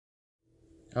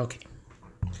Okay.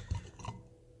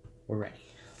 We're ready.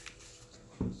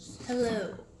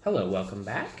 Hello. Hello, welcome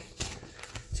back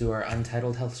to our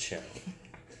Untitled Health Show.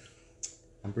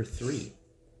 Number 3.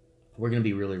 We're going to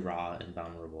be really raw and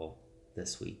vulnerable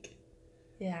this week.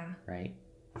 Yeah. Right?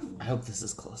 I hope this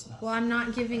is close enough. Well, I'm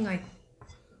not giving,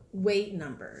 weight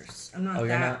numbers. I'm not you're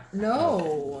that... not?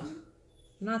 No. Okay. I'm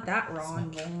not that raw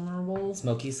and vulnerable.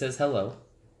 Smokey says hello.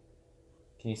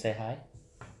 Can you say hi?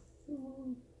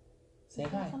 Say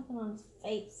hi. Something on his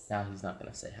face. Now he's not going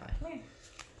to say hi. Come here.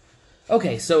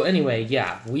 Okay, so anyway,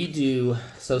 yeah, we do,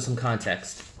 so some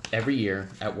context. Every year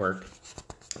at work,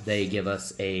 they give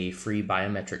us a free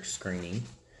biometric screening,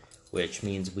 which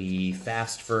means we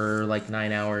fast for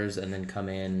 9 hours and then come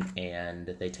in and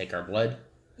they take our blood.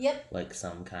 Yep. Like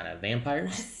some kind of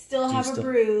vampires. Still have a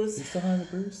bruise. You still have a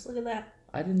bruise? Look at that.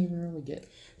 I didn't even really get...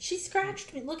 She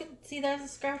scratched me. See, there's a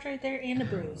scratch right there and a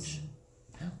bruise.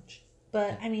 Ouch.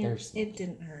 But, it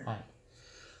didn't hurt. Hi.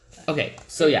 Okay,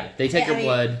 so yeah, they take your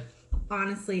blood.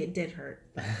 Honestly, it did hurt.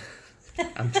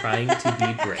 I'm trying to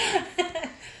be brave.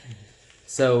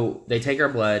 So they take our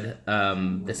blood,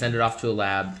 they send it off to a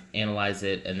lab, analyze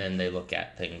it, and then they look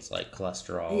at things like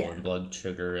cholesterol and blood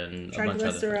sugar and a bunch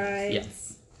of other things.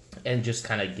 Yes. And just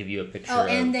kind of give you a picture of...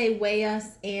 and they weigh us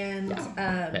and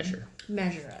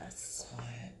measure us.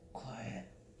 Quiet.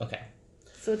 Okay.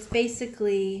 So it's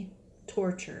basically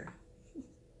torture.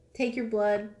 Take your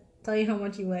blood, tell you how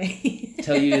much you weigh.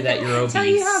 Tell you that you're obese. Tell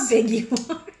you how big you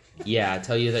are. Yeah,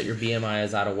 tell you that your BMI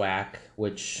is out of whack,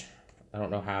 which I don't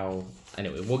know how...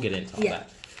 Anyway, we'll get into all that.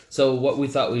 So what we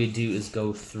thought we would do is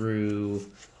go through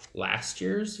last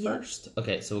year's first.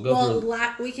 Okay, so we'll go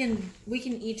through... we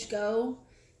can each go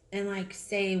and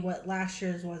say what last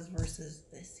year's was versus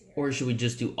this year. Or should we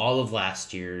just do all of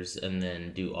last year's and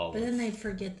then do all But then they'd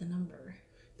forget the number.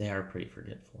 They are pretty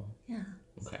forgetful. Yeah.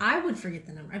 Okay. I would forget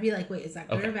the number. I'd be like, wait, is that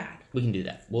good or bad? We can do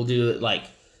that. We'll do it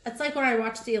It's like when I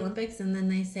watch the Olympics and then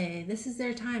they say, this is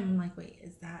their time. I'm like, wait,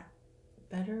 is that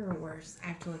better or worse? I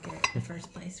have to look at the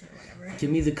first place or whatever.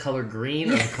 Give me the color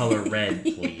green or the color red,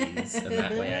 please. And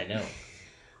that way I know.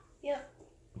 Yep.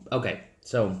 Okay,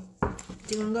 so...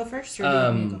 Do you want to go first or do you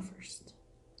want me to go first?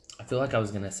 I feel like I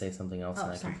was going to say something else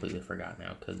and I completely forgot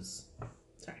now because...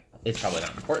 Sorry. It's probably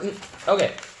not important.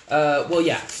 Okay. Well,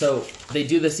 yeah. So they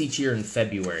do this each year in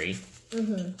February.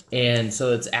 Mm-hmm. And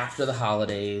so it's after the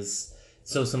holidays.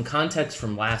 So some context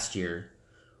from last year.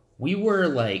 We were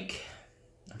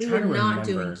we were not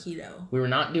doing keto. We were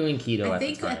not doing keto I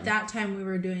think at that time we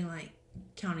were doing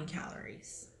counting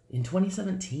calories. In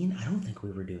 2017, I don't think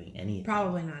we were doing anything.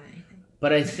 Probably not anything.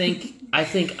 But I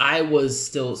think I was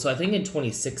still... So I think in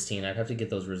 2016, I'd have to get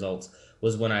those results,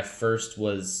 was when I first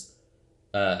was...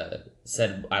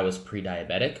 said I was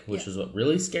pre-diabetic, which was what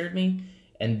really scared me.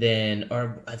 And then,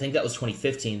 or I think that was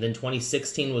 2015. Then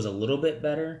 2016 was a little bit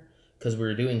better because we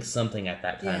were doing something at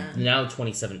that time. Yeah. Now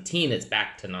 2017, it's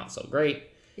back to not so great.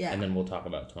 Yeah. And then we'll talk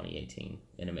about 2018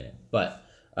 in a minute. But,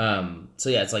 so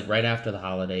yeah, it's right after the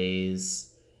holidays.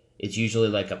 It's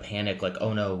usually a panic,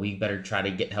 oh no, we better try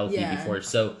to get healthy before.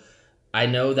 So I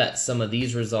know that some of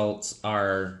these results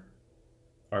are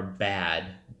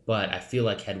bad, but I feel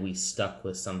like had we stuck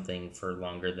with something for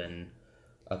longer than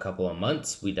a couple of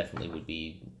months, we definitely would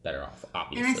be better off,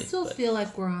 obviously. And I still feel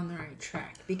like we're on the right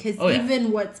track because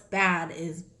even what's bad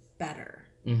is better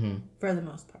for the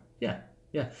most part.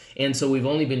 Yeah. And so we've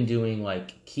only been doing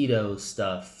keto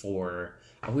stuff for,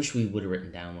 I wish we would have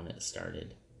written down when it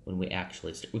started, when we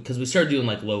actually started, because we started doing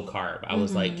low carb. I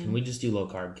was can we just do low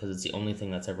carb because it's the only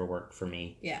thing that's ever worked for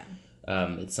me. Yeah.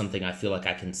 It's something I feel like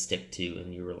I can stick to,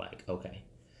 and you were like, okay.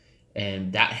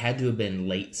 And that had to have been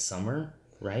late summer,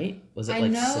 right? Was it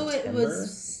September?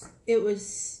 It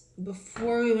was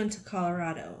before we went to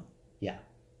Colorado. Yeah.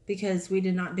 Because we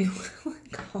did not do well in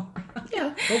Colorado.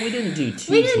 Yeah, but we didn't do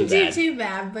too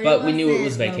bad. But we knew it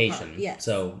was vacation. Yes.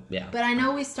 So, yeah. But I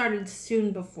know we started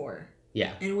soon before.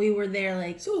 Yeah. And we were there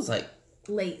So it was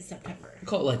late September.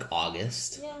 Call it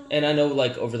August. Yeah. And I know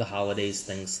over the holidays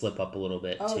things slip up a little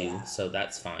bit too, yeah. So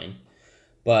that's fine.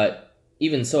 But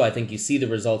even so, I think you see the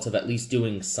results of at least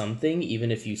doing something,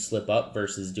 even if you slip up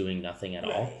versus doing nothing at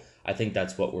all. I think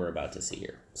that's what we're about to see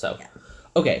here. So,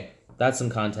 okay, that's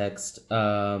some context.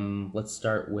 Let's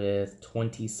start with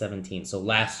 2017. So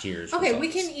last year's results. We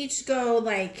can each go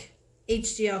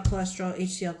HDL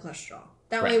cholesterol.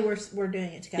 That way we're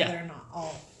doing it together and not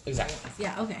all. Exactly.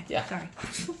 Yeah, okay. Yeah. Sorry.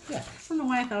 Yeah. I don't know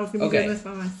why I thought I was going to be doing this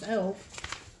by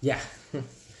myself. Yeah.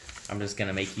 I'm just going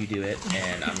to make you do it,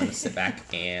 and I'm going to sit back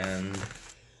and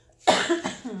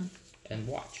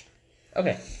watch.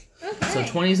 Okay. So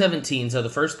 2017, so the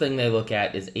first thing they look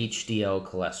at is HDL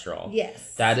cholesterol.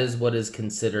 Yes. That is what is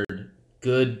considered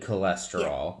good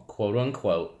cholesterol, quote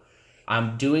unquote.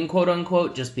 I'm doing quote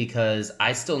unquote just because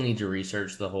I still need to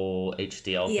research the whole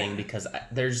HDL thing because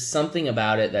there's something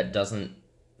about it that doesn't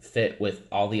fit with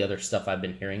all the other stuff I've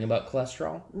been hearing about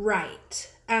cholesterol.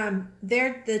 Right.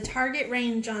 The target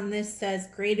range on this says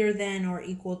greater than or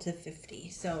equal to 50.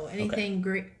 So anything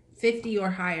 50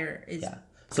 or higher is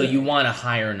So you want a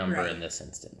higher number in this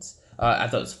instance. I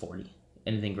thought it was 40.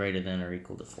 Anything greater than or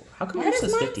equal to 4. How come yours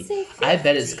says 50? 50? I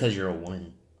bet it's because you're a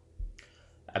woman.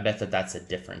 I bet that's a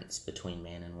difference between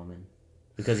man and woman.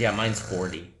 Because mine's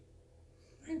 40.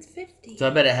 Mine's 50. So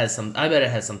I bet it has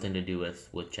something to do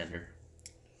with gender.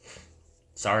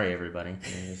 Sorry, everybody.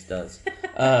 It just does.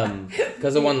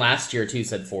 Because the one last year too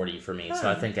said 40 for me,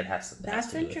 so I think it has.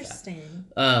 That's interesting.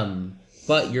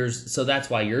 But yours. So that's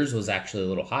why yours was actually a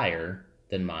little higher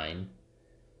than mine.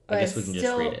 But I guess we can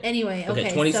just read it. Anyway, okay.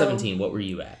 2017. What were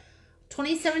you at?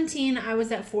 2017, I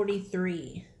was at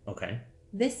 43. Okay.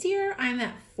 This year, I'm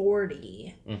at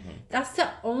 40. Mm-hmm. That's the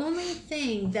only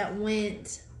thing that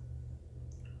went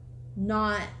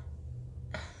not.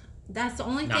 That's the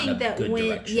only thing that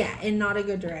went, in not a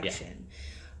good direction.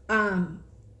 Yeah.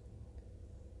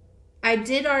 I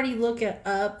did already look it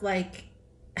up, like,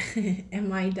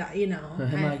 am I dying?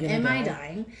 Am I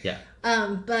dying? Yeah.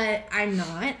 But I'm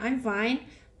not. I'm fine.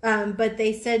 But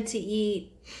they said to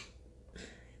eat.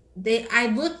 I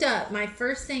looked up. My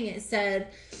first thing it said.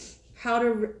 How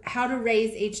to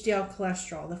raise HDL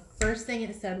cholesterol. The first thing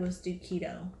it said was do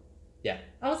keto. Yeah.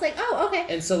 I was like, oh, okay.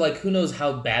 And so, like, who knows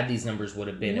how bad these numbers would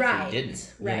have been if we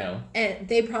didn't, you know? And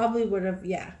they probably would have,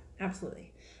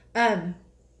 absolutely. And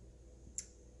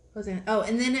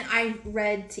then I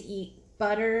read to eat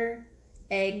butter,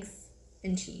 eggs,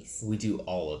 and cheese. We do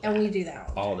all of that. And we do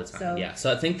that all the time.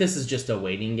 So I think this is just a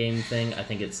waiting game thing. I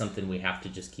think it's something we have to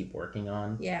just keep working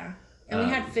on. Yeah. And we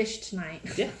had fish tonight.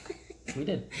 Yeah. We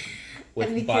did.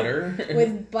 With butter.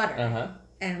 With butter. Uh-huh.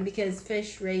 And because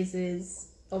fish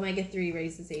omega-3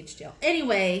 raises HDL.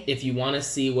 Anyway. If you want to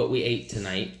see what we ate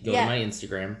tonight, go to my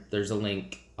Instagram. There's a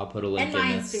link. I'll put a link in this.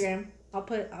 And my Instagram. I'll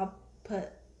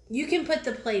put. You can put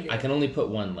the plate in. I can only put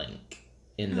one link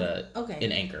in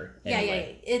in Anchor.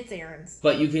 Anyway. Yeah. It's Aaron's.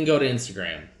 But you can go to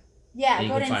Instagram. Yeah,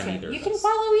 go to Instagram. You can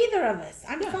follow either of us.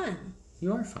 I'm fun.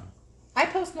 You are fun. I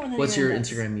post more than What's your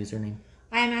Instagram username?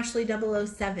 I am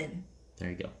Ashley007. There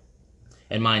you go.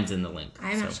 And mine's in the link.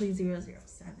 I'm Ashley 007.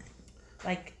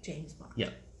 Like James Bond.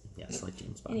 Yep. Yes, like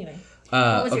James Bond. Anyway.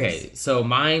 Okay, so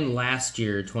mine last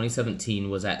year, 2017,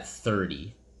 was at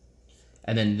 30.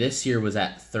 And then this year was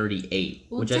at 38,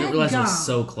 which I didn't realize was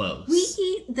so close. We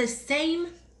eat the same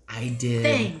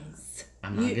things.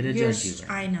 I'm not going to judge you.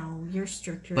 I know. You're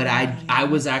stricter. But I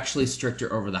was actually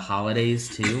stricter over the holidays,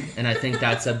 too. And I think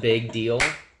that's a big deal.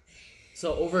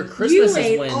 So over Christmas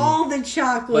you ate all the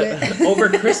chocolate. But over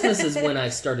Christmas is when I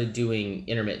started doing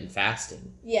intermittent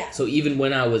fasting. Yeah. So even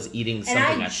when I was eating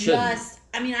something I shouldn't.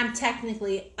 I'm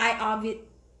technically, I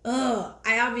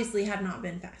obviously have not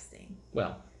been fasting.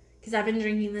 Well. Because I've been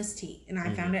drinking this tea, and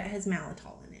I found it has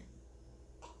maltol in it.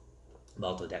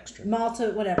 Maltodextrin.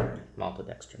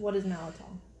 Maltodextrin. What is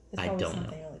maltol? It's I don't know.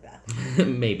 Really bad.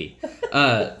 Maybe.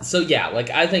 So yeah, like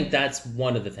I think that's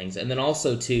one of the things. And then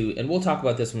also too, and we'll talk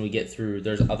about this when we get through,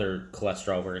 there's other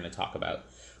cholesterol we're going to talk about.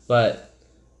 But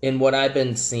in what I've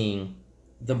been seeing,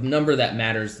 the number that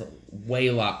matters way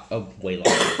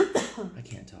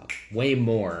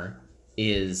more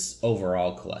is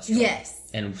overall cholesterol. Yes.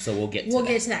 And so we'll get to that. We'll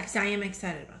get to that because I am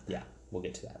excited about that. Yeah, we'll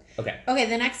get to that. Okay. Okay,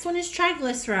 the next one is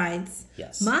triglycerides.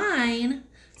 Yes. Mine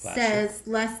says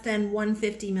less than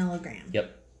 150 milligrams.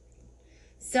 Yep.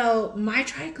 So my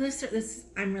triglycerides,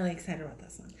 I'm really excited about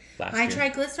this one. My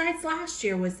triglycerides last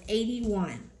year was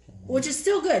 81, which is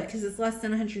still good because it's less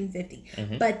than 150.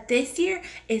 Mm-hmm. But this year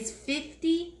it's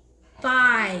 55.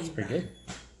 That's pretty good.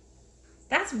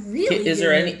 That's really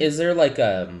good. Is there like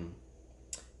an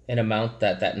amount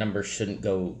that number shouldn't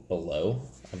go below?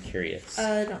 I'm curious.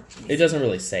 No. It doesn't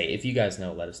really say. If you guys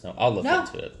know, let us know. I'll look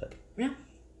into it. But yeah.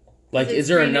 Like, is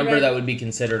there a number that would be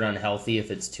considered unhealthy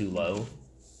if it's too low?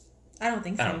 I don't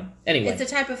think so. I don't know. Anyway. It's a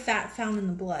type of fat found in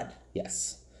the blood.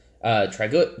 Yes.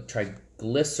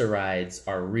 Triglycerides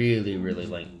are really, really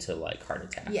linked to, like, heart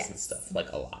attacks and stuff.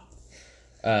 Like, a lot.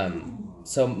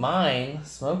 So mine,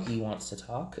 Smokey wants to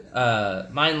talk.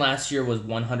 Mine last year was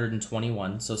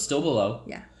 121, so still below.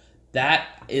 Yeah.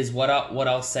 That is what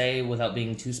I'll say without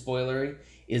being too spoilery,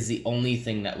 is the only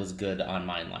thing that was good on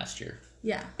mine last year.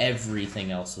 Yeah.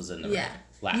 Everything else was in the red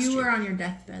last year. You were on your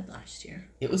deathbed last year.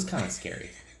 It was kind of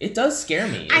scary. It does scare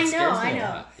me. I know. A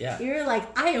lot. Yeah. You were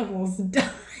like, I almost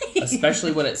died.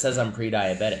 Especially when it says I'm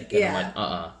pre-diabetic. And I'm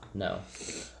like, no.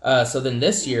 So then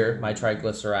this year, my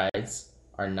triglycerides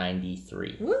are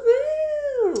 93.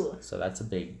 Woo-hoo! So that's a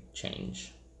big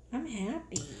change. I'm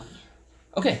happy.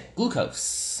 Okay,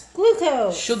 glucose.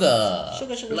 Glucose. Sugar.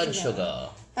 Sugar. Blood sugar.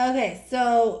 Okay,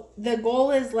 so the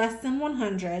goal is less than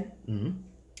 100.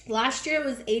 Mm-hmm. Last year it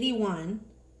was 81.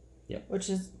 Yep. Which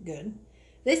is good.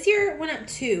 This year it went up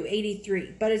to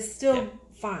 83, but it's still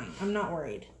fine. I'm not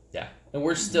worried. Yeah. And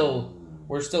we're still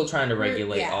trying to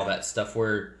regulate all that stuff.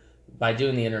 By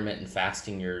doing the intermittent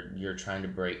fasting, you're trying to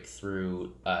break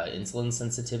through insulin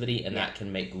sensitivity, and that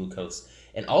can make glucose.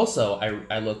 And also, I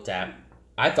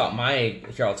thought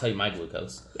I'll tell you my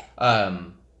glucose. Yeah.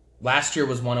 Last year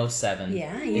was 107.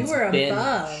 Yeah, you were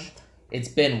above. It's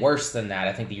been worse than that.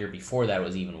 I think the year before that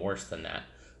was even worse than that.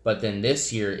 But then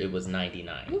this year it was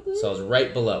 99. Woo-hoo. So I was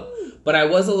right below. But I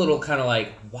was a little kind of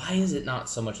like, why is it not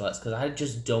so much less? Because I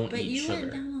just don't eat sugar. But you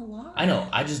went down a lot. I know.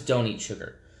 I just don't eat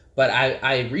sugar. But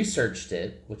I researched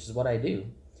it, which is what I do.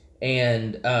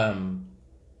 And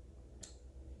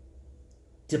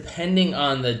depending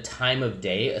on the time of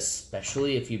day,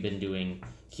 especially if you've been doing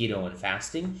keto and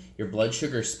fasting, your blood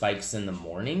sugar spikes in the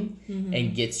morning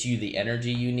and gets you the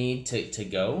energy you need to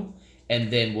go, and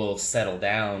then will settle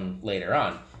down later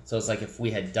on. So it's like if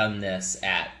we had done this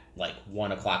at like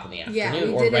 1 o'clock in the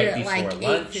afternoon or right before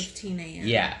lunch, 8:15 a.m.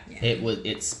 Yeah,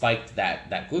 it spiked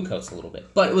that glucose a little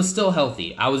bit, but it was still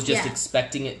healthy. I was just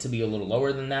expecting it to be a little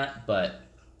lower than that, but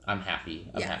I'm happy.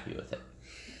 I'm happy with it.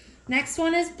 Next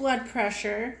one is blood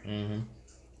pressure.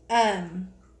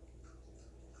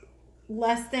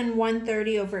 Less than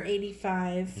 130 over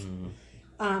 85.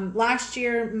 Last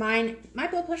year, my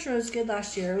blood pressure was good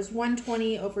last year. It was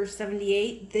 120 over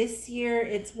 78. This year,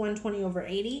 it's 120 over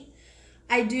 80.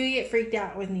 I do get freaked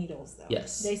out with needles, though.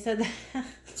 Yes. They said that.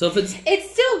 So if it's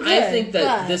still good. I think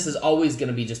that this is always going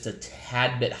to be just a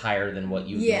tad bit higher than what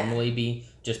you would normally be,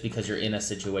 just because you're in a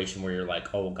situation where you're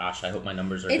like, oh gosh, I hope my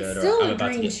numbers are good. It's still I'm a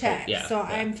about green to get check, so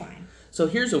I'm fine. So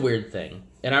here's a weird thing.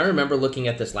 And I remember looking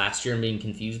at this last year and being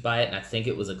confused by it, and I think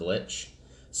it was a glitch.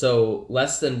 So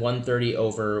less than 130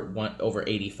 over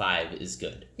 85 is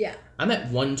good. Yeah. I'm at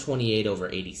 128 over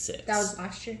 86. That was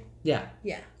last year? Yeah.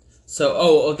 Yeah.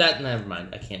 So, never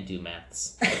mind. I can't do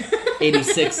maths.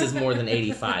 86 is more than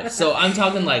 85. So I'm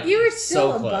talking like you were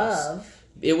still so above.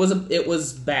 It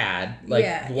was bad. Like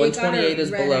 128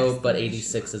 is below, but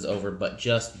 86 is over, but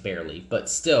just barely. But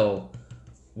still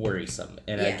worrisome.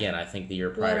 And again, I think the year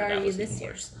prior to that was even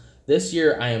worse. This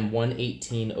year I am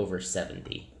 118 over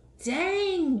 70.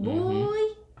 Dang, boy.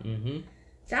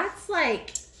 That's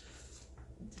like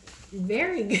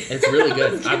very good. It's really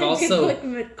good. I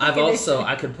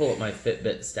could pull up my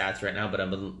Fitbit stats right now, but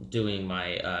I'm doing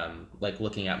my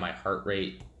looking at my heart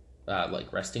rate,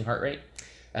 resting heart rate.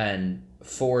 And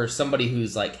for somebody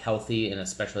who's like healthy and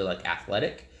especially like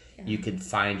athletic, you could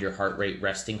find your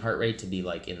resting heart rate to be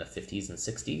like in the 50s and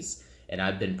 60s. And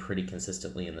I've been pretty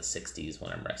consistently in the 60s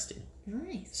when I'm resting.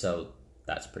 Nice. So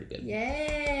that's pretty good.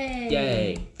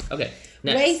 Yay. Okay.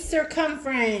 Next. Waist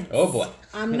circumference. Oh boy.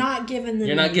 I'm not giving the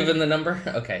You're number. Not giving the number?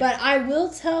 Okay. But I will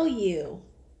tell you.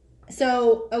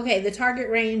 So, the target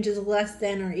range is less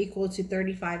than or equal to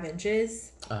 35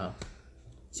 inches. Oh.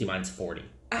 See, mine's 40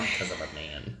 because I'm a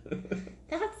man.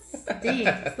 That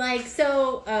stinks.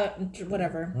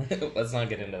 Whatever. Let's not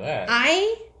get into that.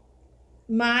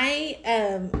 My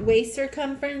waist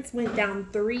circumference went down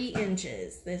 3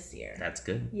 inches this year. That's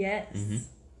good. Yes. Mm-hmm.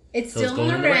 It's still in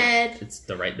the red. It's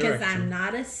the right direction. Because I'm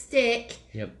not a stick.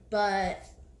 Yep. But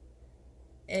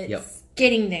it's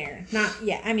getting there. Not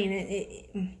yet. I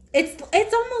mean,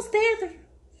 it's almost there.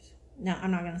 No,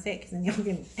 I'm not going to say it because then y'all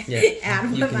can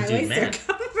add what my waist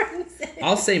circumference is.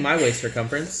 I'll say my waist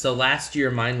circumference. So last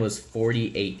year mine was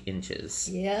 48 inches.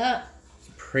 Yep.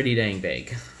 Pretty dang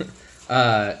big.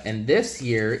 And this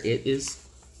year it is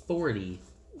 40.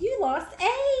 You lost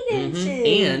 8 inches.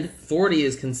 And 40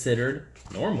 is considered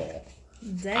normal.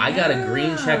 Damn. I got a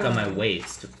green check on my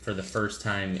waist for the first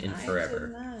time in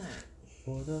forever.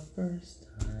 For the first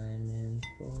time in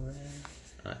forever.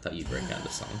 I thought you'd break down the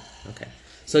song. Okay.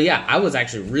 So yeah, I was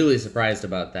actually really surprised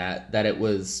about that.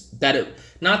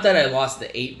 Not that I lost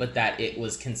the 8, but that it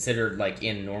was considered like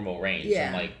in normal range. Yeah.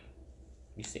 I'm like,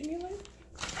 you see me later?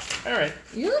 All right.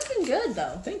 You're looking good,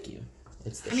 though. Thank you.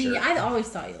 Shirt. I always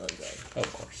thought you looked good. Oh,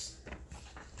 of course.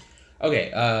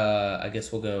 Okay, I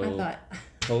guess we'll go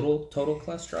total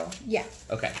cholesterol? Yeah.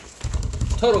 Okay.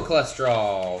 Total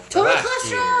cholesterol. Total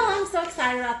cholesterol! I'm so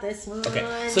excited about this one.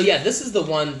 Okay, so yeah, this is the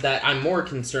one that I'm more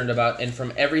concerned about, and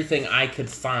from everything I could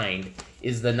find,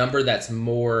 is the number that's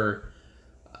more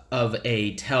of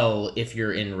a tell if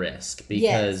you're in risk.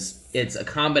 Because it's a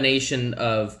combination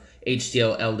of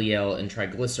HDL, LDL, and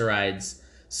triglycerides.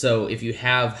 So if you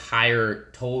have higher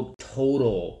total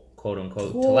quote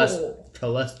unquote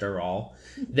cholesterol,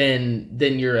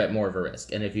 then you're at more of a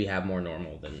risk. And if you have more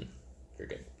normal, then you're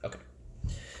good. Okay.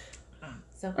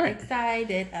 So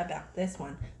excited about this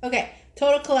one. Okay,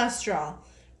 total cholesterol.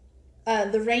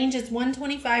 The range is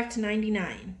 125 to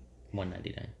 99.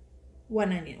 199.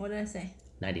 199. What did I say?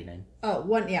 99. Oh,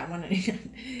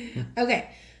 199. Okay,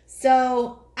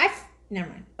 so never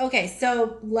mind. Okay,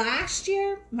 so last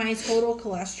year my total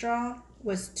cholesterol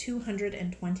was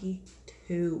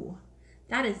 222.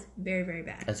 That is very, very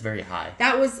bad. That's very high.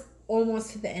 That was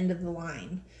almost to the end of the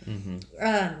line. Mm-hmm.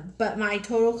 But my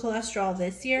total cholesterol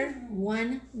this year,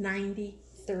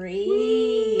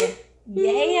 193.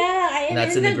 Yeah, I am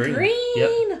that's in the green.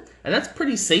 Yep. And that's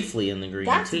pretty safely in the green,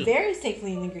 that's too. very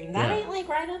safely in the green. That ain't like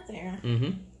right up there. Mm-hmm.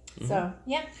 Mm-hmm. So,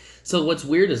 yeah. So what's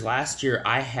weird is last year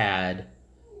I had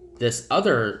the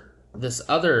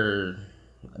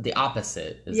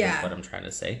opposite is like what I'm trying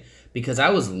to say, because I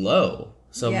was low.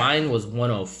 So mine was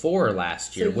 104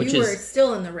 last year, so which you is were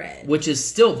still in the red. Which is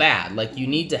still bad. Like you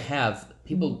need to have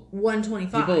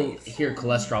 125. People hear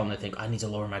cholesterol and they think I need to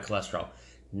lower my cholesterol.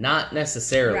 Not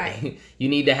necessarily. Right. You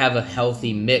need to have a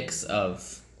healthy mix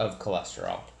of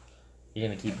cholesterol. You're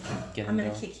gonna keep getting. I'm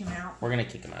gonna kick him out. We're gonna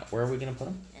kick him out. Where are we gonna put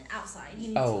him? And outside. He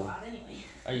needs to go out anyway.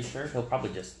 Are you sure? He'll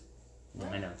probably just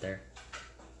line out there.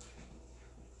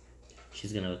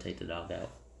 She's gonna go take the dog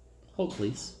out. Hold,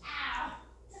 please.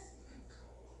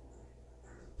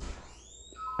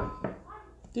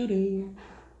 Doo-doo.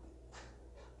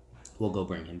 We'll go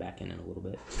bring him back in a little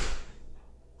bit.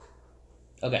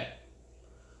 Okay.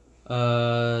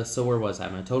 So where was I?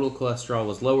 My total cholesterol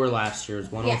was lower last year. It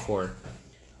was 104.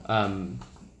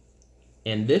 And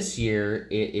this year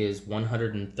it is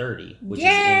 130, which is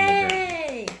in the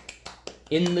green.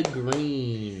 In the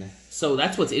green. So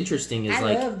that's what's interesting is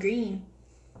I love green.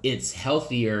 It's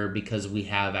healthier because we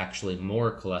have actually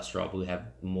more cholesterol, but we have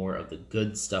more of the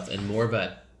good stuff and more of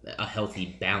a healthy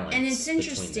balance. And it's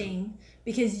interesting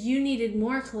because you needed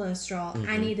more cholesterol.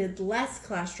 I needed less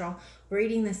cholesterol. We're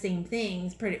eating the same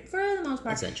things for the most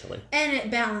part. Essentially. And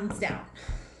it balanced out.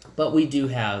 But we do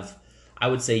have, I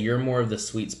would say you're more of the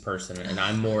sweets person and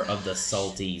I'm more of the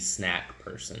salty snack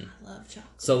person. I love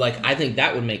chocolate. So like I think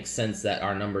that would make sense that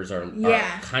our numbers are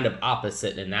kind of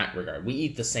opposite in that regard. We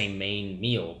eat the same main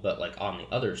meal, but like on the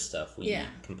other stuff we eat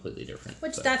completely different.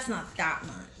 Which that's not that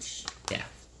much. Yeah.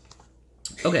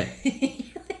 Okay.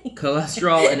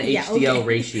 Cholesterol and HDL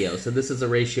ratio. So this is a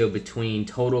ratio between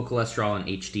total cholesterol and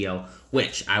HDL,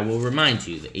 which I will remind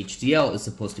you, the HDL is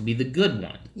supposed to be the good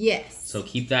one. Yes. So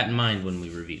keep that in mind when we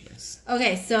review this.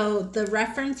 Okay, so the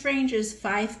reference range is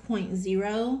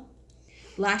 5.0.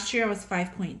 Last year I was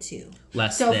 5.2.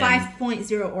 So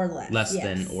 5.0 or less. Less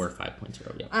than or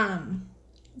 5.0, yeah.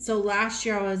 So last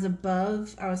year I was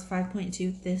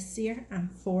 5.2. This year I'm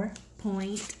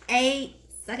 4.8.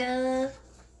 Sucker.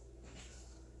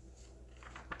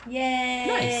 Yay!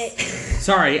 Nice.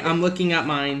 Sorry, I'm looking at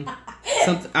mine.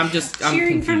 I'm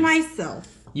cheering for myself.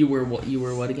 You were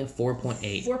what again?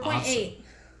 4.8. 4.8. Awesome.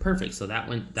 Perfect. So that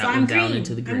went down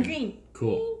into the green. I'm green.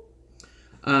 Cool.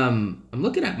 I'm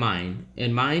looking at mine,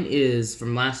 and mine is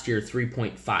from last year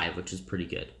 3.5, which is pretty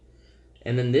good.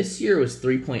 And then this year was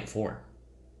 3.4. So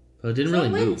it didn't really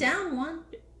move. It went down one.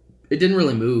 It didn't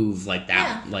really move like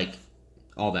that, like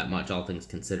all that much, all things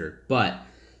considered. But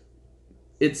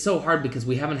it's so hard because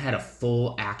we haven't had a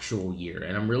full actual year,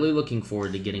 and I'm really looking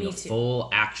forward to getting a full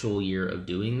actual year of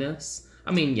doing this.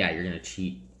 I mean, yeah, you're gonna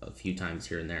cheat a few times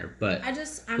here and there, but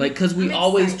because we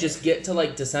always just get to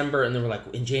like December, and then we're like,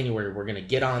 in January we're gonna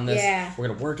get on this. Yeah. We're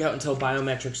gonna work out until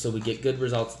biometrics so we get good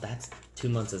results. That's 2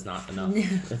 months is not enough.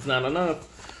 It's not enough.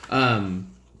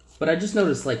 But I just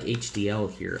noticed like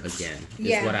HDL here again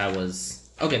is what I was.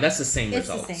 Okay, that's the same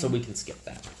result, so we can skip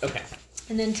that. Okay.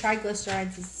 And then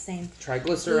triglycerides is the same.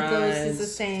 Triglycerides. Glucose is the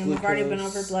same. We've already been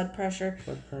over blood pressure.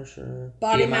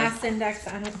 Body mass index.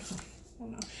 I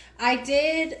don't know. I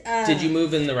did. Did you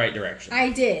move in the right direction?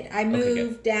 I did. I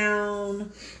moved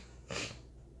down.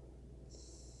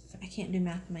 I can't do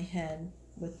math in my head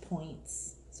with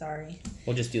points. Sorry.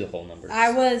 We'll just do the whole numbers.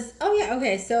 I was. Oh yeah.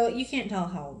 Okay. So you can't tell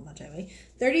how much I weigh.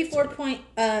 34 point.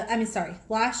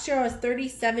 Last year I was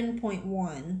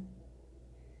 37.1.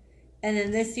 And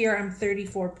then this year I'm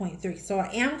 34.3. So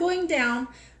I am going down.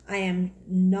 I am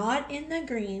not in the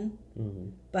green,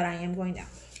 but I am going down.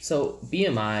 So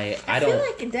BMI, I feel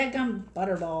like a deadgum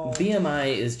butterball.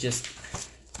 BMI is just,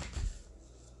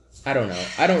 I don't know.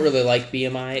 I don't really like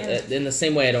BMI. In the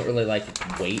same way I don't really like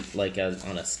weight, like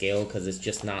on a scale, because it's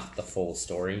just not the full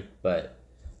story. But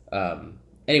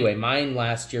anyway, mine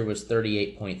last year was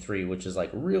 38.3, which is like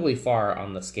really far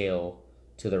on the scale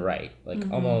to the right,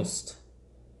 like almost.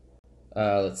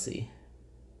 Let's see.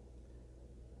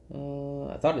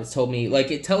 I thought it told me,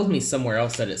 like, it tells me somewhere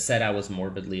else that it said I was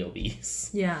morbidly obese.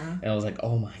 Yeah. And I was like,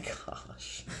 oh my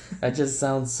gosh, that just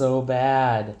sounds so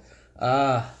bad.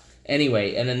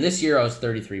 Anyway, and then this year I was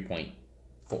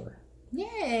 33.4.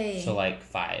 Yay. So like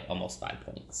almost 5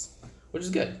 points, which is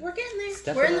good. We're getting there.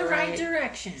 Step We're in the right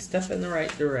direction. Step in the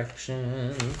right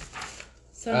direction.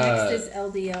 So next is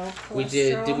LDL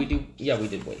cholesterol. Yeah, we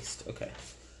did waste. Okay.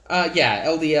 Yeah,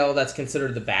 LDL, that's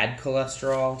considered the bad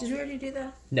cholesterol. Did we already do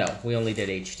that? No, we only did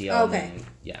HDL. Okay.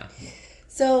 Yeah.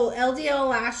 So LDL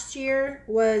last year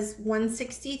was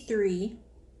 163.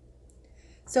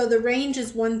 So the range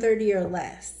is 130 or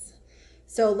less.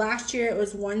 So last year it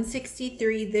was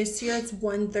 163. This year it's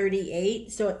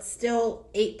 138. So it's still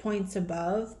 8 points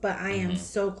above, but I am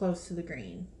so close to the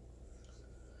green.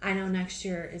 I know next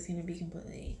year is going to be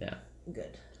completely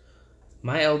good.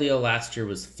 My LDL last year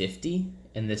was 50,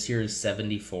 and this year is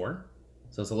 74.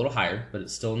 So it's a little higher, but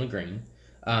it's still in the green.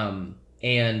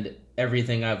 And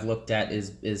everything I've looked at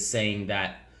is saying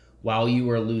that while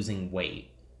you are losing weight,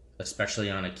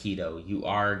 especially on a keto, you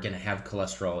are going to have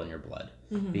cholesterol in your blood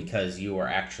because you are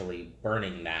actually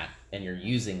burning that and you're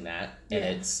using that. And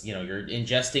it's, you're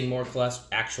ingesting more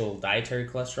actual dietary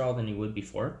cholesterol than you would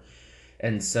before.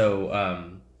 And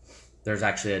so there's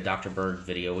actually a Dr. Berg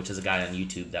video, which is a guy on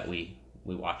YouTube that we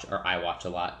watch, or I watch a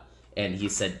lot, and he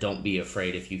said don't be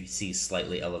afraid if you see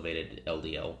slightly elevated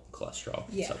LDL cholesterol.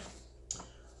 Yeah. So,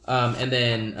 and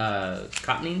then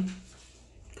cotinine.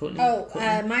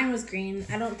 Mine was green.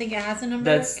 I don't think it has a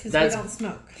number because we don't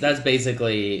smoke. That's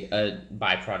basically a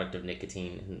byproduct of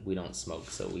nicotine, and we don't smoke,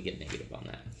 so we get negative on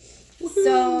that. Woo-hoo.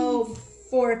 So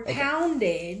for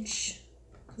poundage,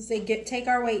 because they take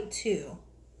our weight too.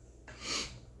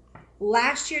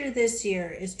 Last year to this year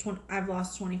is I've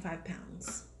lost 25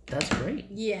 pounds. That's great.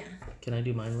 Yeah. Can I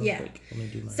do mine real quick? Let me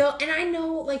do mine. So, and I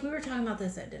know, like, we were talking about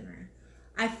this at dinner.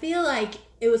 I feel like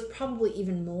it was probably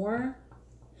even more.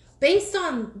 Based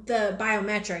on the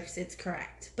biometrics, it's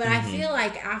correct. But I feel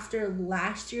like after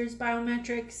last year's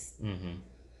biometrics,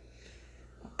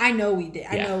 I know we did.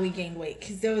 I know we gained weight.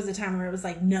 Because there was a time where it was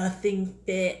like nothing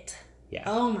fit. Yeah.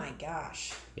 Oh my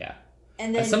gosh. Yeah.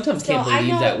 And then, I sometimes can't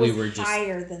believe that we were just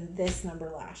higher than this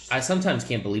number last year. I sometimes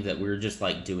can't believe that we were just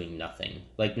like doing nothing.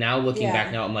 Like now looking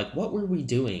back now, I'm like, what were we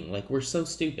doing? Like we're so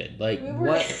stupid. Like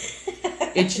what?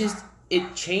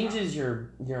 It changes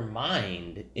your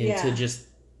mind into just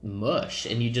mush,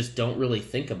 and you just don't really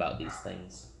think about these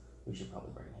things. We should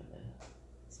probably bring him in.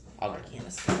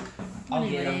 I'll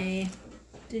get him.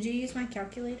 Did you use my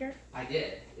calculator? I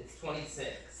did. It's 26.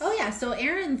 Oh, yeah. So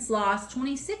Aaron's lost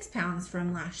 26 pounds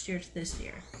from last year to this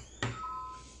year.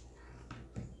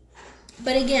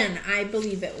 But again, I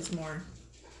believe it was more.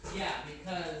 Yeah,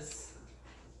 because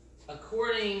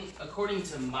according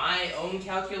to my own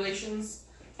calculations,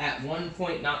 at one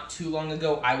point not too long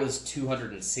ago, I was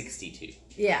 262.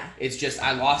 Yeah. It's just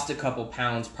I lost a couple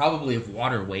pounds, probably of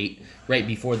water weight, right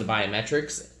before the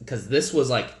biometrics, because this was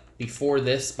like, before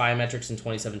this biometrics in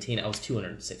 2017, I was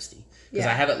 260. Because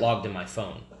I have it logged in my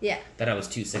phone. Yeah. That I was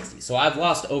 260. So I've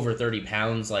lost over 30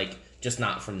 pounds, like, just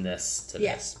not from this to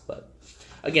this. But,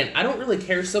 again, I don't really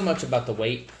care so much about the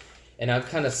weight. And I've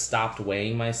kind of stopped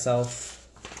weighing myself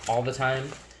all the time.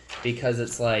 Because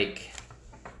it's like,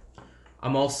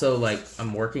 I'm also, like,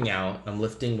 I'm working out. I'm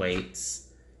lifting weights.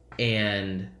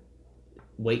 And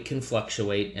weight can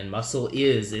fluctuate, and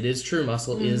it is true,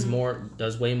 muscle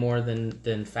does weigh more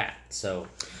than fat. So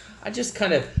I just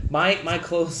kind of my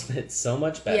clothes fit so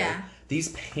much better. Yeah. These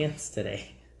pants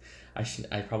today,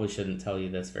 I probably shouldn't tell you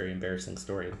this very embarrassing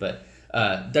story, but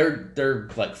they're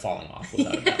like falling off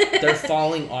without a belt. They're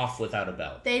falling off without a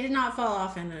belt. They did not fall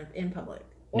off in public.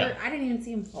 Or No. I didn't even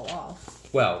see them fall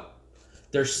off. Well,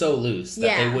 they're so loose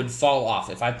that they would fall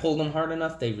off. If I pulled them hard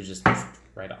enough, they would just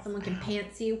right off. Someone can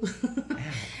pants you. Ow.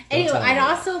 Anyway, I'd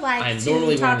also like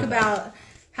to talk about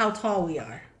how tall we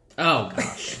are. Oh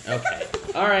gosh. Okay.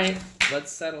 All right. Let's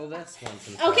settle this once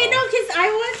and for all. Okay, no, because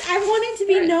I want it to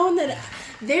be known that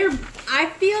I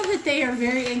feel that they are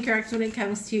very incorrect when it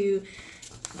comes to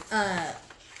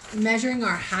measuring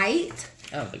our height.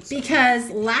 I don't think so. Because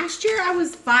last year I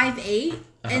was 5'8",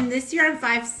 and this year I'm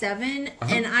 5'7",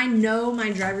 and I know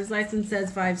my driver's license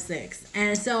says 5'6",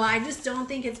 and so I just don't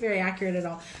think it's very accurate at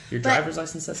all. Your driver's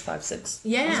license says 5'6"?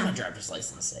 Yeah. What does my driver's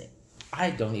license say? I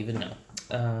don't even know.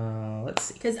 Let's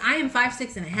see. Because I am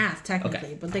 5'6" and a half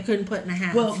technically, but they couldn't put in a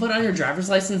half. Well, but on your driver's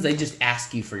license, they just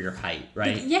ask you for your height,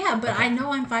 right? But I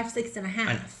know I'm 5'6" and a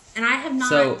half, and I have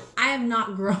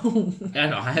not grown. I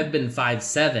know I have been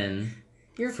 5'7"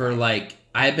 for like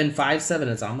I've been 5'7".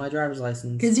 It's on my driver's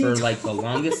license 'Cause you for like the told-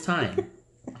 longest time.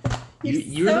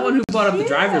 You're so the one who bought up the cute.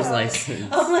 driver's license.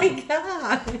 Oh my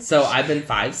god. So I've been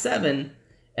 5'7",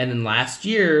 and then last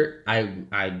year I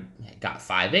got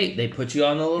 5'8". They put you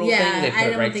on the little thing. They put I it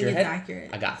don't right to think your it's head. accurate.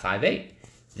 I got 5'8".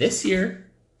 This year,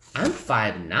 I'm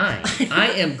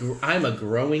 5'9". I'm a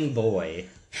growing boy.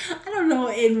 I don't know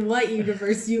in what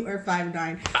universe you are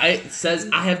 5'9". It says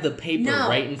I have the paper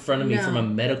right in front of me from a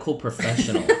medical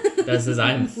professional that says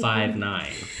I'm 5'9".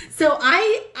 So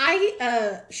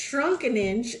I shrunk an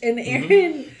inch, and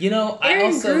Aaron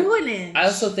Aaron grew an inch. I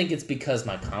also think it's because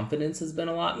my confidence has been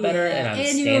a lot better, and I'm and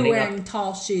standing you were wearing up.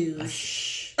 tall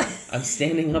shoes. I'm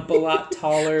standing up a lot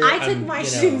taller. I took my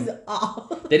shoes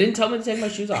off. They didn't tell me to take my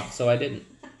shoes off, so I didn't.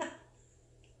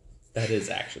 That is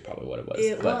actually probably what it was.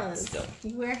 It but was. Still.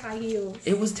 You wear high heels.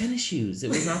 It was tennis shoes. It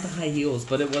was not the high heels,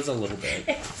 but it was a little bit.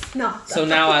 It's not. So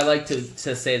now I like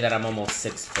to say that I'm almost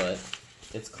 6 foot.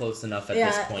 It's close enough at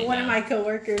this point. One of my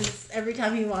coworkers, every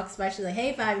time he walks by, she's like,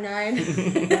 "Hey, 5'9".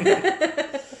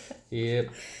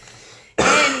 Yep.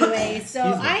 Anyway, so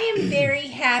I am very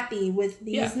happy with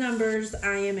these numbers.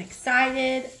 I am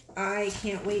excited. I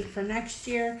can't wait for next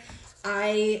year.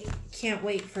 I can't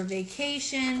wait for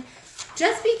vacation.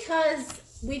 Just because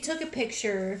we took a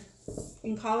picture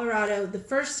in Colorado the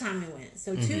first time we went,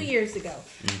 so 2 years ago,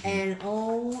 and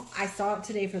I saw it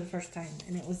today for the first time,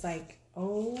 and it was like,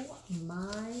 oh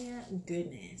my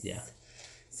goodness. Yeah.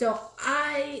 So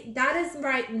that is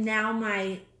right now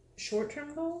my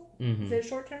short-term goal. Is it a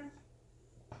short-term?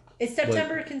 Is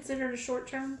September considered a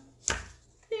short-term?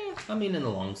 Yeah, I mean in the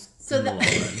long run.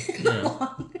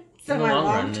 So my long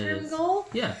long-term goal?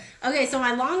 Yeah. Okay, so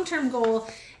my long-term goal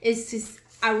is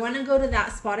I want to go to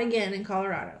that spot again in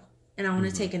Colorado. And I want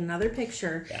to take another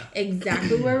picture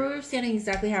exactly where we were standing,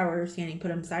 exactly how we were standing, put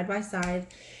them side by side.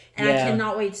 And I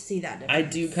cannot wait to see that difference. I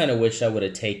do kind of wish I would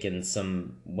have taken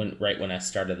some, right when I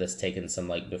started this, taken some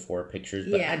like before pictures,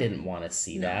 but I didn't want to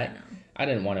see that. I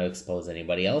didn't want to expose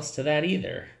anybody else to that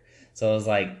either. So I was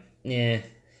like,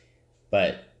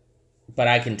 but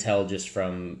I can tell just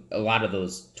from a lot of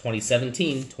those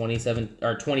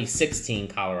 2016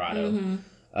 Colorado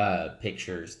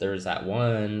pictures. There's that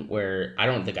one where I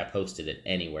don't think I posted it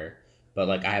anywhere, but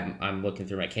like I'm looking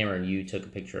through my camera and you took a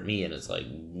picture of me and it's like,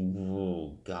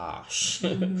 oh gosh.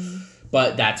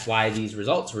 But that's why these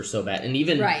results were so bad. And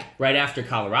even right after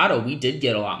Colorado, we did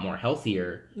get a lot more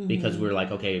healthier because we were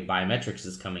like, okay, biometrics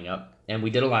is coming up, and we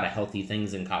did a lot of healthy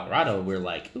things in Colorado. We're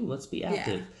like, ooh, let's be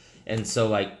active. And so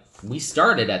like we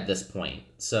started at this point,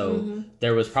 so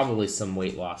there was probably some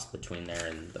weight loss between there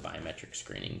and the biometric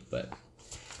screening, but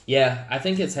yeah, I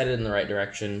think it's headed in the right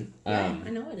direction. I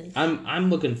know it is. I'm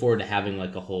looking forward to having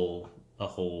like a whole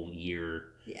year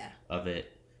of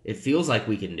it. It feels like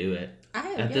we can do it.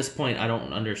 At this point, I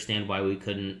don't understand why we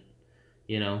couldn't,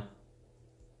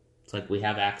 It's like we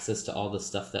have access to all the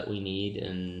stuff that we need,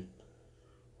 and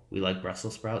we like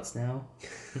Brussels sprouts now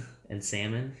and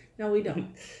salmon. No, we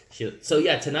don't. So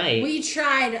yeah, tonight... I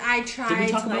tried. Did we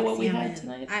talk about what salmon. we had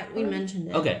tonight? We mentioned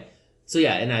it. Okay. So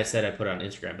yeah, and I said I put it on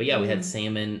Instagram. But yeah, we had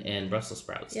salmon and Brussels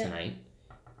sprouts tonight.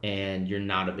 And you're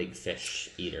not a big fish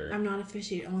eater. I'm not a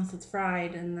fish eater unless it's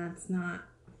fried, and that's not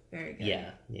very good.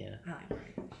 Yeah. I like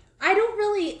fried. I don't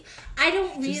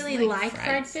really like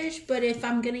fried fish, but if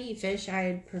I'm gonna eat fish,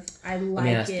 I like it. Let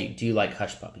me ask you, do you like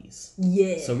hush puppies?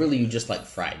 Yeah. So really you just like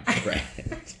fried bread.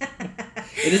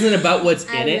 It isn't about what's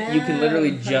in it. You can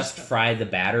literally just fry the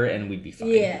batter and we'd be fine.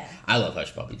 Yeah. I love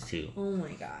hush puppies too. Oh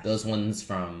my gosh. Those ones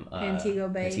from Antigua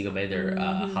Bay. They're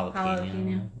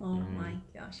jalapeno. Oh my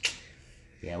gosh.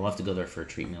 Yeah, we'll have to go there for a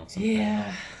treat meal sometime.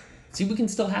 Yeah. See, we can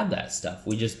still have that stuff.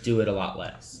 We just do it a lot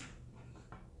less.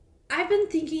 I've been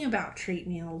thinking about treat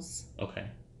meals. Okay.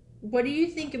 What do you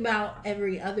think about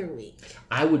every other week?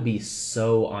 I would be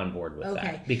so on board with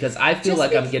that. Because I feel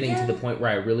like I'm getting to the point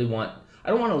where I really want... I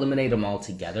don't want to eliminate them all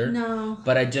together. No.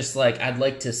 But I'd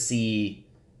like to see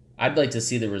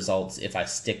the results if I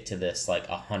stick to this like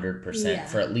 100%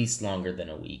 for at least longer than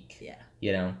a week.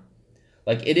 Yeah.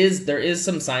 Like there is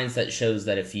some science that shows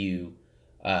that if you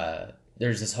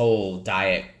there's this whole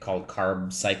diet called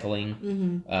carb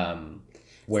cycling.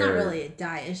 Where it's not really a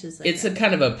diet. It's just like it's a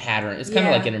kind of a pattern. It's kind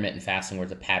of like intermittent fasting, where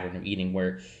it's a pattern of eating,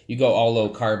 where you go all low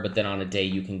carb, but then on a day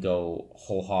you can go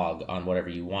whole hog on whatever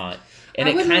you want, and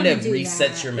it kind of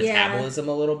resets your metabolism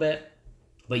a little bit.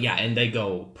 But yeah, and they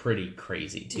go pretty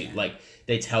crazy too. Yeah. Like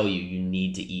they tell you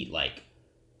need to eat like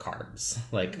carbs,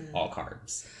 like all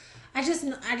carbs. I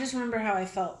just remember how I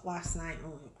felt last night.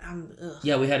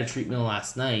 Yeah, we had a treat meal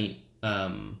last night,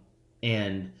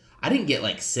 and I didn't get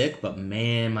like sick, but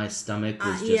man, my stomach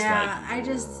was just I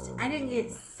didn't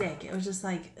get sick. It was just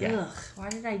like, ugh, why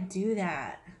did I do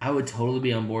that? I would totally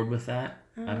be on board with that.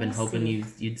 I've been hoping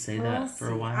you'd say that for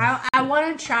a while. I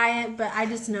want to try it, but I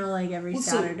just know like every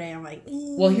Saturday I'm like,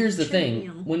 well, here's the thing.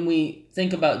 When we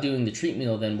think about doing the treat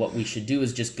meal, then what we should do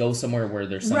is just go somewhere where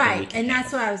there's something we can and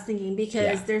that's what I was thinking,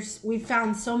 because we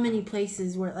found so many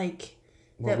places where like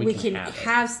that we can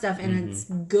have stuff and it's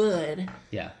good.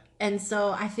 Yeah. And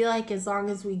so I feel like as long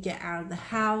as we get out of the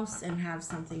house and have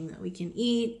something that we can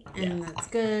eat and that's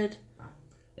good.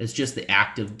 It's just the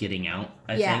act of getting out,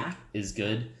 I think, is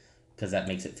good, because that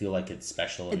makes it feel like it's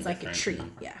special and different. It's like a treat,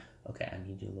 Okay, I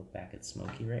need you to look back at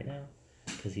Smokey right now,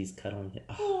 because he's cuddling.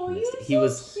 He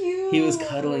was cute. He was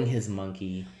cuddling his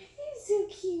monkey. He's so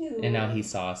cute. And now he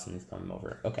saw us and he's coming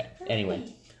over. Okay,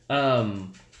 anyway.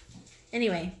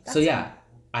 That's so yeah.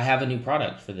 I have a new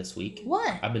product for this week.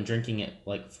 What? I've been drinking it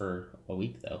like for a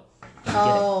week though.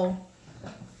 I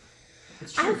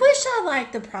wish I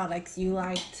liked the products you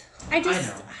liked. I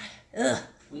know. Ugh.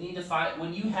 We need to find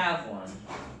when you have one.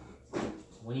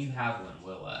 When you have one,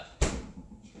 we'll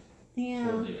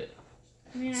do it.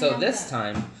 So this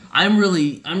time, I'm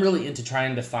really into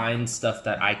trying to find stuff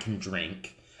that I can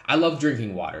drink. I love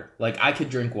drinking water. Like I could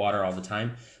drink water all the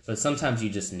time, but sometimes you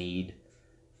just need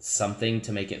something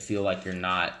to make it feel like you're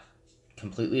not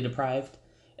completely deprived.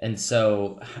 And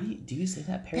so, how do you say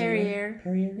that? Perrier.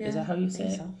 Perrier? Yeah, is that how you say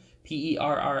it? So.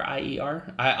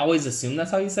 Perrier. I always assume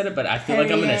that's how you said it, but I feel like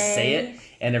I'm going to say it,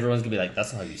 and everyone's going to be like,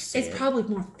 that's not how you say it. It's probably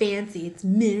more fancy. It's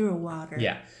mineral water.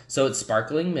 Yeah. So it's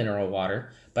sparkling mineral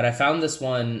water, but I found this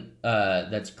one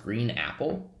that's green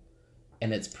apple,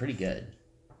 and it's pretty good.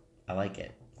 I like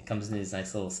it. It comes in these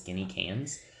nice little skinny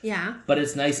cans. Yeah. But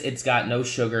it's nice. It's got no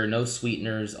sugar, no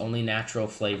sweeteners, only natural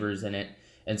flavors in it.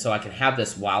 And so I can have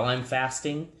this while I'm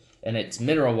fasting. And it's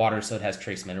mineral water, so it has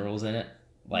trace minerals in it,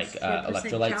 like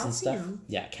electrolytes calcium. And stuff.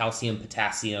 Yeah, calcium,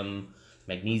 potassium,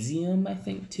 magnesium, I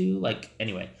think, too. Like,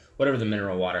 anyway, whatever the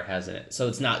mineral water has in it. So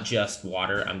it's not just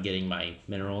water. I'm getting my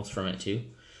minerals from it, too.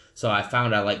 So I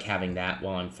found I like having that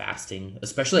while I'm fasting,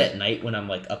 especially at night when I'm,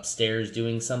 like, upstairs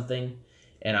doing something.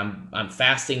 And I'm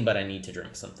fasting, but I need to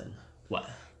drink something. What?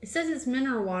 It says it's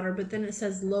mineral water, but then it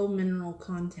says low mineral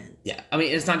content. Yeah, I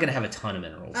mean, it's not going to have a ton of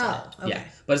minerals in it. Okay. Yeah,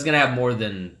 but it's going to have more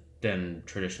than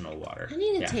traditional water. I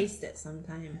need to taste it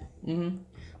sometime. Mm-hmm.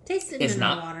 Taste it in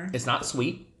mineral water. It's not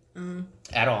sweet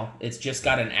at all. It's just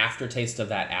got an aftertaste of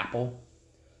that apple.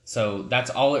 So that's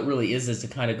all it really is to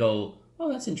kind of go,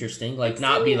 oh, that's interesting. Like,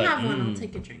 not be like, have one, I'll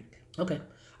take a drink. Okay.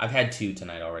 I've had 2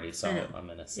 tonight already, so I'm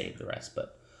going to save the rest.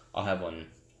 But I'll have one.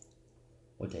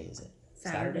 What day is it?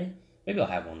 Saturday? Maybe I'll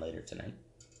have one later tonight.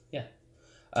 Yeah.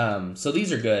 So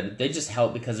these are good. They just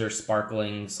help because they're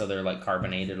sparkling, so they're like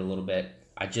carbonated a little bit.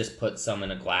 I just put some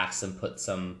in a glass and put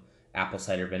some apple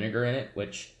cider vinegar in it,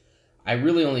 which I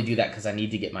really only do that because I need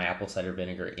to get my apple cider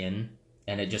vinegar in.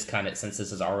 And it just kind of, since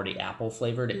this is already apple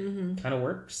flavored, it kind of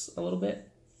works a little bit.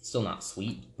 Still not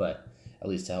sweet, but at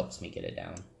least it helps me get it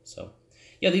down. So,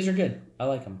 yeah, these are good. I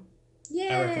like them. Yay!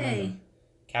 I recommend them.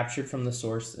 Captured from the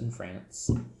source in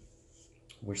France.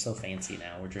 We're so fancy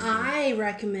now. We're drinking. I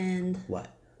recommend what?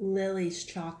 Lily's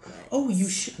chocolate. Oh, you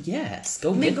should. Yes,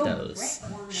 go get those.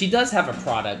 She does have a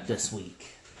product this week.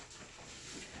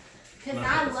 Because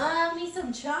I love me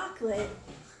some chocolate.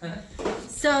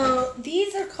 So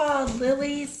these are called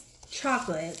Lily's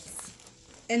chocolates,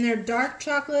 and they're dark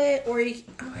chocolate. Or I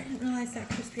didn't realize that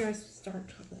crispy rice was dark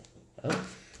chocolate. Oh.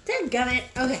 Dadgummit.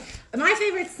 Okay, my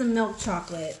favorite's the milk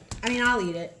chocolate. I mean, I'll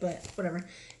eat it, but whatever.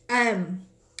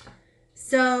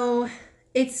 So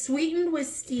it's sweetened with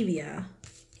stevia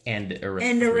and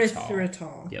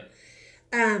erythritol. Yep.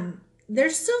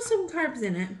 There's still some carbs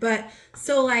in it, but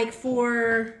so like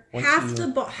for half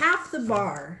the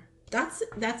bar, that's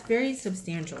very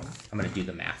substantial. I'm gonna do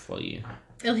the math for you.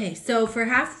 Okay, so for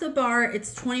half the bar,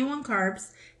 it's 21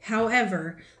 carbs.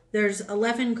 However, there's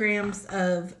 11 grams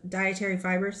of dietary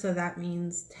fiber, so that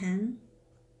means 10.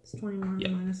 It's 21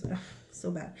 minus.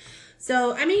 So bad.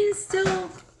 So I mean, it's still.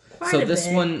 So this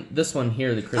one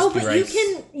here, the crispy rice.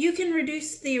 Oh, but you can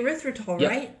reduce the erythritol,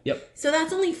 right? Yep. So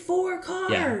that's only 4 carbs.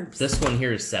 Yeah. This one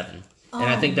here is 7, and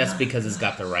I think that's because it's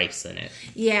got the rice in it.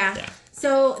 Yeah.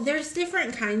 So there's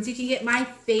different kinds you can get. My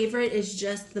favorite is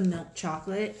just the milk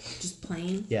chocolate, just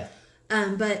plain. Yeah.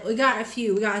 But we got a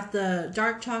few. We got the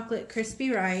dark chocolate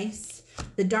crispy rice.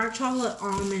 The dark chocolate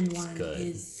almond one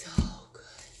is so good.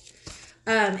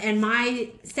 And my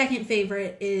second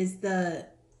favorite is the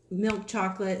milk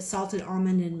chocolate salted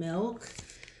almond and milk.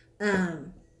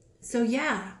 So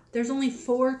yeah, there's only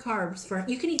 4 carbs for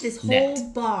you can eat this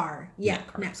whole bar. Yeah,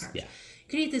 net carbs. Yeah. You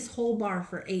could eat this whole bar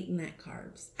for 8 net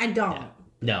carbs. I don't. Yeah.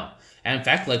 No. And in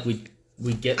fact, like we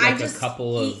get I like just a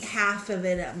couple eat of half of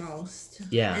it at most.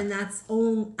 Yeah. And that's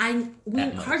all we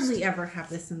At hardly most. ever have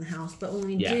this in the house, but when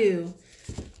we Yeah. do,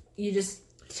 you just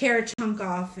tear a chunk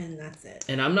off and that's it.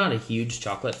 And I'm not a huge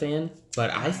chocolate fan,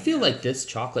 but I feel like this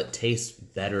chocolate tastes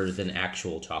better than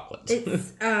actual chocolate.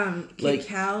 It's Like,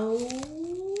 cacao.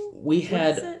 we What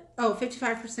had is it? Oh,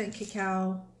 55%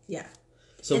 cacao. Yeah.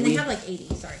 so and we they have like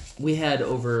 80, sorry. we had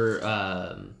over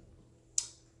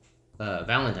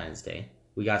Valentine's Day.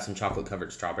 We got some chocolate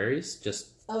covered strawberries just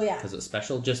Oh yeah. because it was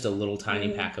special, just a little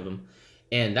tiny pack of them.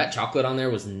 And that chocolate on there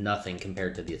was nothing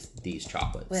compared to these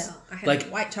chocolates. Well, I had like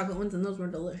white chocolate ones and those were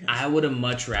delicious. I would have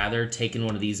much rather taken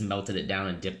one of these, melted it down,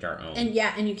 and dipped our own. And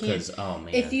you can. Because oh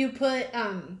man, If you put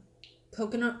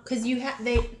coconut, because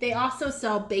they also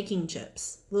sell baking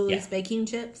chips, Lily's baking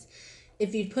chips.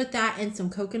 If you put that in some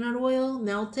coconut oil,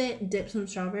 melt it, dip some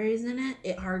strawberries in it,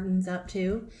 it hardens up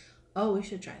too. Oh, we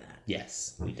should try that.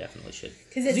 yes, we definitely should.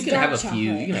 Because it's you can dark have a chocolate.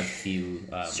 few. You can have a few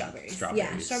strawberries.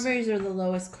 Yeah, strawberries are the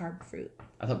lowest carb fruit.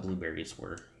 I thought blueberries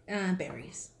were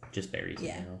Berries. just berries.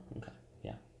 Yeah. You know? Okay.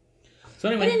 Yeah. So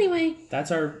But anyway,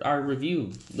 that's our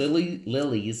review. Lily's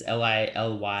Lilys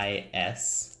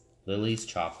Lily's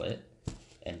chocolate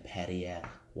and Perrier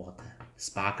water,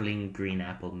 sparkling green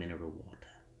apple mineral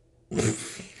water.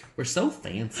 We're so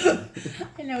fancy.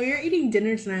 I know we were eating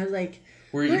dinner tonight. I was like,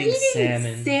 We're eating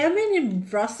salmon. Salmon and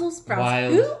Brussels sprouts.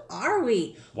 Wild- Who are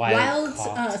we? wild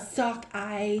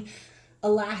sockeye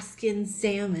Alaskan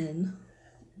salmon.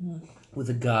 With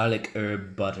a garlic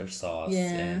herb butter sauce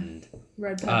and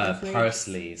Red pepper flakes.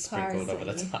 parsley sprinkled over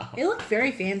the Parsley. top. It looked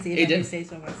very fancy, It if I do did. say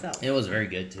so myself. It was very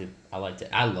good too. I liked it.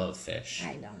 I love fish.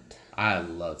 I don't. I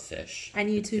love fish. I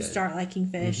need It's to good. start liking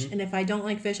fish, and if I don't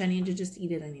like fish, I need to just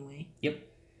eat it anyway. Yep.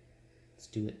 Let's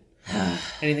do it.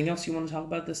 Anything else you want to talk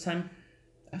about this time?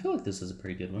 I feel like this was a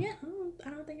pretty good one. Yeah, I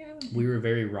don't think I would. We were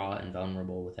very raw and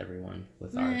vulnerable with everyone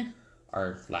with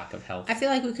our lack of health. I feel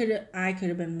like I could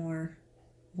have been more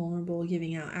vulnerable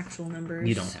giving out actual numbers.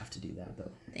 You don't have to do that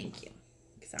though. Thank you,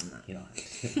 because I'm not. You don't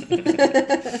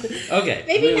have to. Okay.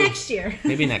 Maybe next year.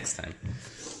 Maybe next time.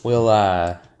 We'll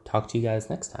talk to you guys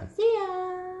next time. See